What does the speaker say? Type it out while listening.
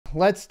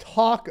let's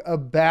talk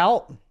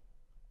about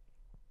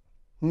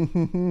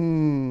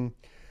the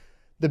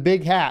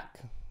big hack.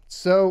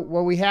 So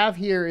what we have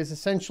here is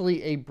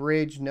essentially a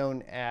bridge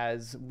known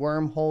as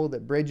Wormhole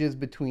that bridges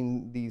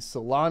between the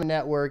Solana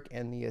network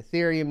and the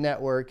Ethereum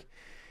network.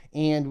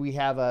 And we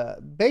have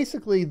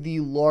basically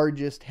the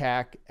largest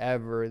hack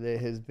ever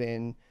that has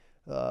been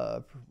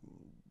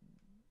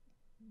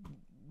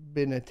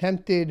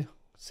attempted,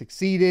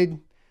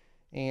 succeeded,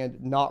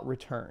 and not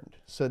returned.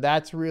 So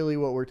that's really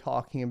what we're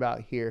talking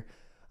about here.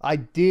 I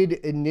did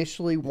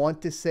initially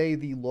want to say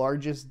the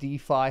largest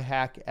DeFi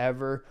hack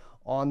ever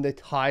on the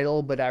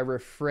title, but I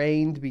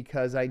refrained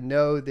because I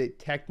know that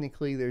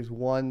technically there's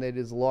one that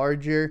is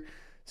larger.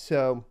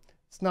 So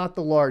it's not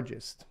the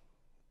largest,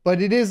 but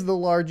it is the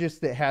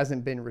largest that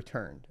hasn't been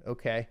returned.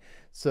 Okay,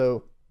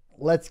 so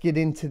let's get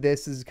into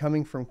this. This is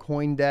coming from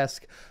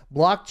CoinDesk.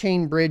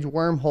 Blockchain bridge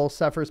Wormhole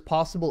suffers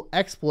possible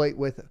exploit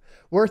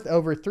worth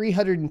over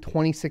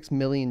 $326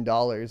 million.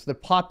 The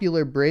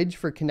popular bridge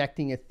for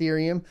connecting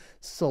Ethereum,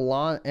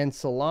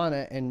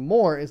 Solana and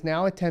more is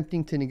now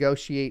attempting to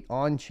negotiate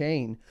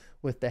on-chain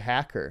with the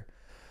hacker.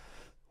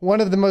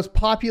 One of the most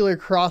popular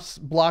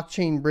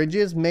cross-blockchain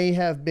bridges may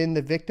have been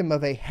the victim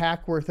of a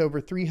hack worth over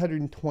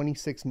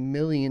 $326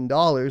 million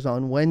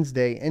on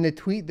Wednesday. In a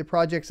tweet, the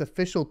project's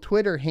official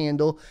Twitter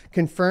handle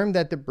confirmed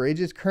that the bridge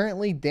is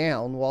currently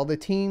down while the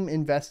team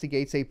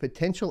investigates a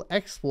potential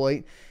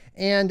exploit,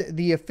 and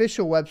the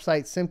official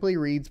website simply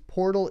reads,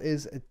 "Portal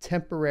is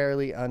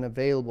temporarily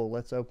unavailable."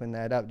 Let's open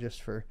that up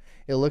just for,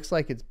 it looks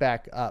like it's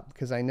back up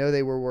because I know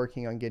they were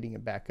working on getting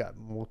it back up.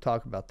 We'll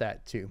talk about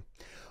that too.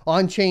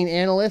 On-chain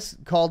analysts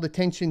called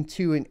attention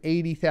to an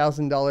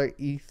 $80,000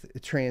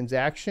 ETH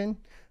transaction.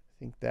 I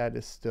think that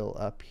is still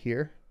up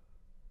here.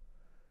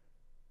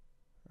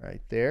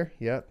 Right there,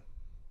 yep.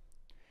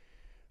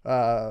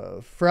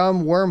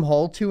 From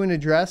Wormhole to an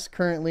address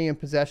currently in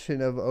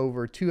possession of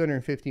over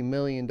 $250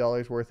 million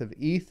worth of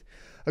ETH.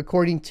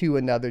 According to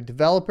another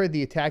developer,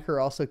 the attacker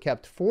also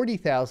kept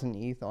 40,000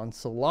 ETH on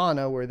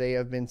Solana, where they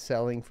have been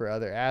selling for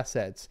other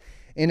assets.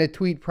 In a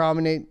tweet,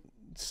 prominent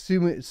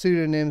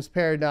pseudonyms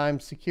Paradigm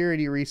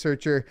security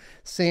researcher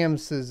Sam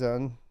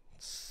CZ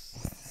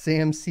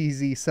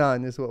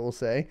Sun is what we'll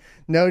say,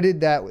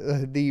 noted that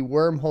the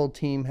Wormhole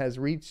team has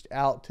reached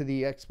out to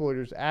the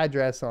exploiter's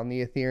address on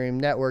the Ethereum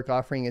network,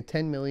 offering a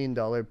 $10 million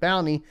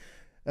bounty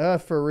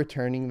for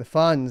returning the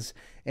funds.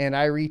 And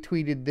I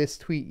retweeted this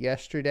tweet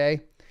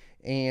yesterday.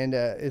 And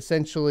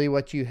essentially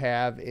what you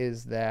have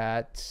is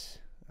that,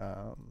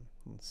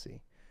 let's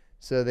see.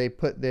 So they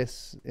put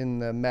this in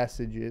the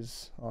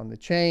messages on the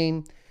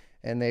chain,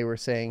 and they were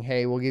saying,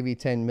 hey, we'll give you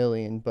 10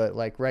 million. But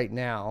like right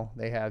now,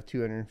 they have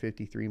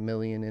 253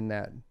 million in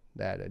that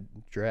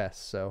address.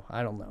 So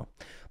I don't know.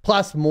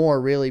 Plus more,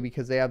 really,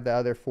 because they have the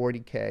other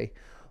 40K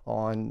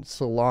on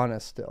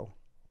Solana still.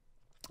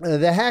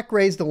 The hack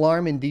raised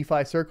alarm in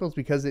DeFi circles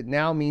because it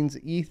now means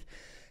ETH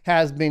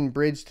has been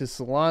bridged to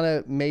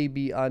Solana, may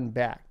be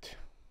unbacked.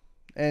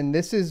 And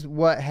this is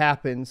what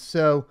happens.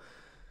 So,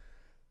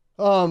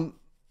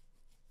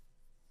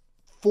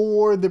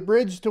 for the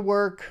bridge to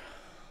work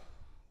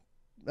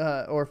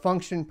or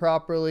function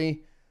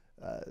properly,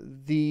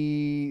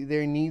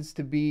 there needs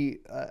to be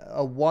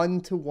a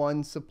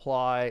one-to-one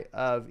supply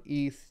of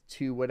ETH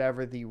to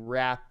whatever the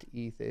wrapped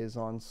ETH is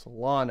on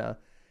Solana.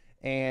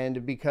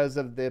 And because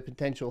of the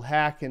potential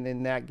hack and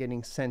then that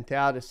getting sent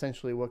out,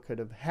 essentially what could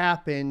have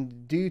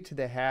happened due to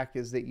the hack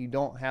is that you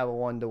don't have a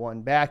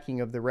one-to-one backing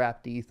of the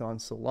wrapped ETH on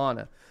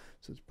Solana.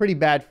 So it's pretty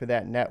bad for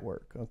that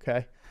network,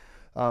 okay?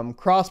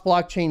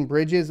 Cross-blockchain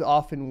bridges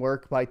often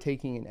work by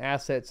taking an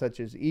asset such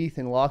as ETH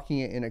and locking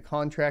it in a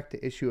contract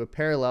to issue a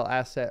parallel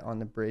asset on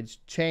the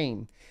bridge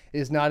chain. It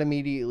is not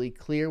immediately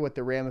clear what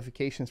the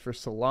ramifications for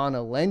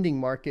Solana lending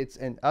markets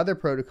and other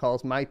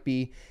protocols might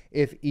be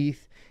if the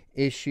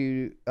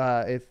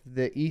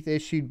ETH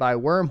issued by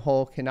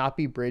Wormhole cannot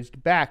be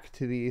bridged back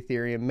to the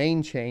Ethereum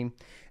main chain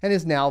and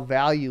is now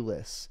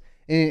valueless.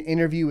 In an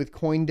interview with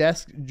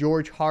CoinDesk,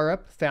 George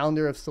Harrop,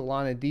 founder of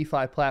Solana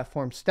DeFi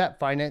platform Step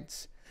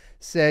Finance,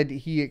 said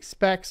he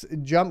expects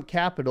Jump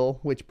Capital,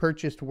 which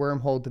purchased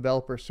Wormhole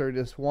developer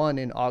Certus One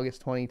in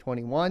August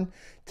 2021,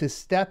 to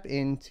step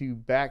in to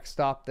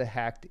backstop the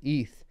hacked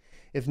ETH.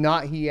 If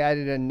not, he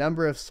added a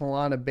number of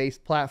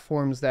Solana-based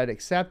platforms that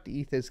accept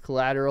ETH as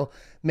collateral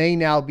may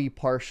now be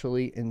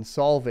partially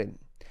insolvent.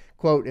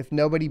 Quote, if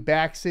nobody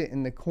backs it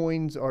and the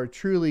coins are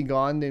truly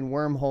gone, then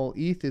Wormhole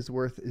ETH is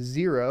worth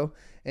zero,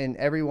 and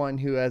everyone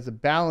who has a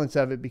balance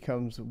of it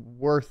becomes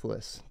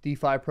worthless.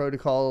 DeFi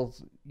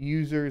protocols,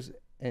 users,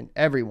 and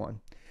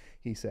everyone,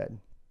 he said.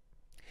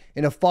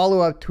 In a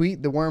follow-up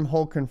tweet, the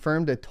Wormhole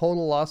confirmed a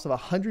total loss of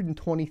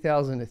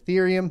 120,000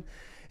 Ethereum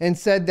and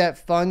said that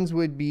funds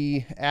would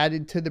be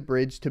added to the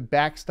bridge to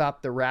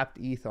backstop the wrapped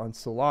ETH on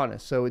Solana.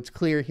 So it's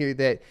clear here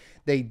that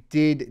they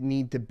did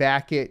need to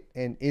back it.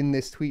 And in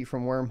this tweet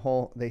from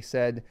Wormhole, they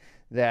said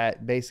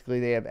that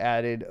basically they have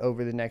added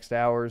over the next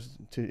hours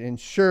to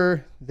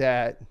ensure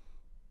that,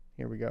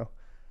 here we go,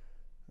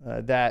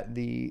 that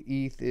the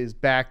ETH is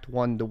backed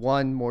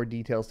one-to-one. More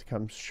details to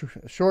come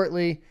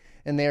shortly.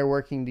 and they are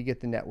working to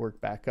get the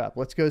network back up.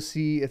 Let's go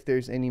see if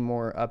there's any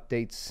more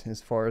updates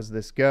as far as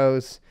this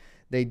goes.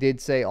 They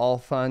did say all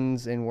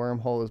funds in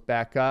Wormhole is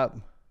back up.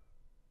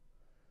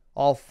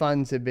 All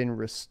funds have been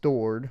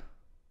restored.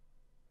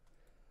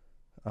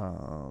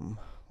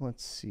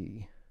 Let's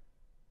see.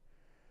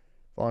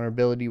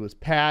 Vulnerability was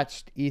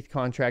patched. ETH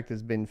contract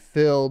has been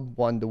filled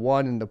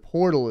 1-to-1, and the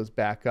portal is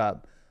back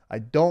up. I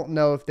don't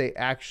know if they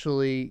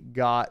actually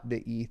got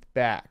the ETH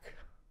back.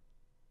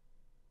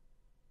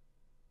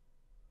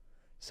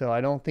 So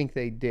I don't think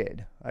they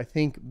did. I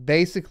think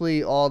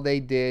basically all they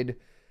did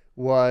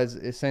was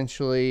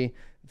essentially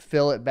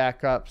fill it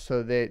back up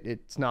so that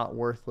it's not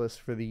worthless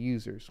for the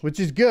users, which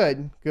is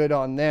good. Good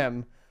on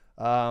them.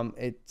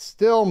 It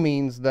still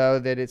means, though,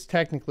 that it's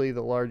technically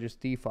the largest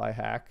DeFi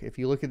hack. If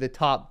you look at the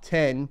top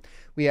 10,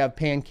 we have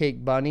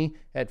Pancake Bunny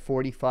at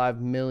 $45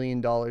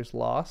 million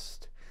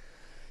lost.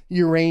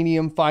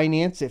 Uranium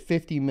Finance at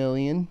 $50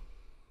 million.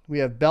 We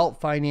have Belt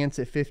Finance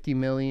at $50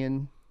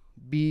 million.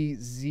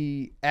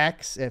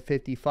 BZX at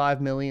 $55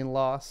 million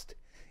lost.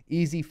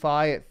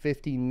 EasyFi at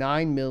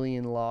 $59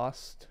 million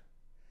lost.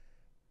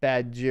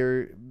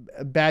 Badger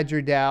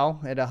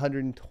DAO at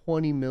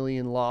 $120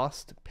 million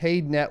lost.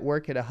 Paid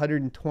Network at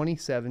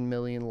 $127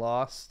 million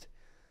lost.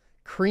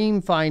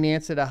 Cream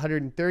Finance at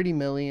 $130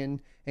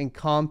 million, and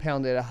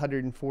Compound at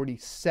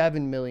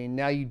 $147 million.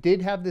 Now, you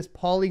did have this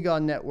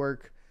Polygon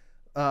network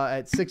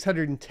at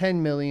 $610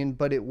 million,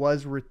 but it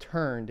was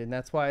returned, and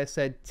that's why I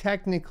said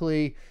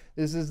technically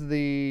this is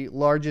the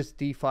largest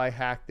DeFi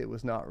hack that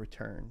was not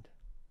returned.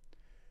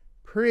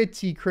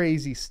 Pretty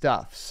crazy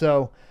stuff.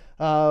 So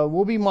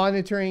we'll be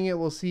monitoring it.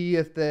 We'll see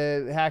if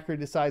the hacker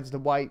decides to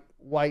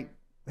white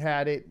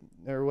hat it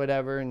or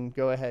whatever and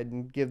go ahead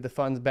and give the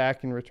funds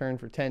back in return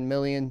for 10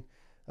 million.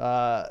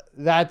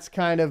 That's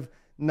kind of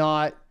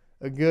not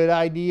a good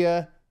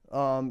idea.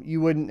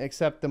 You wouldn't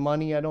accept the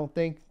money, I don't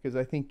think, because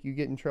I think you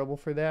get in trouble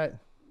for that.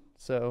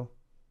 So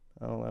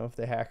I don't know if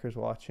the hacker's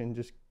watching.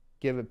 Just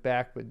give it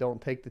back, but don't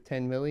take the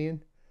 10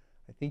 million.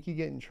 I think you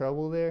get in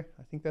trouble there.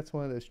 I think that's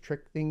one of those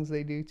trick things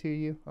they do to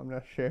you. I'm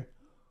not sure.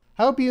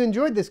 I hope you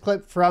enjoyed this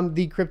clip from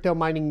the Crypto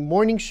Mining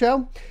Morning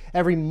Show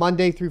every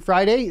Monday through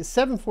Friday,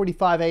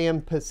 7:45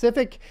 a.m.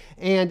 Pacific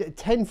and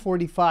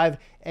 10:45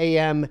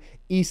 a.m.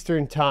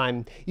 Eastern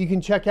Time. You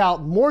can check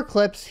out more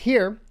clips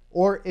here,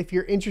 or if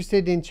you're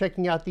interested in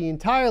checking out the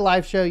entire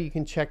live show, you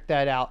can check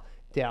that out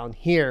down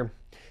here.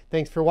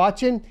 Thanks for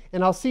watching,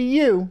 and I'll see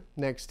you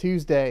next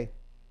Tuesday.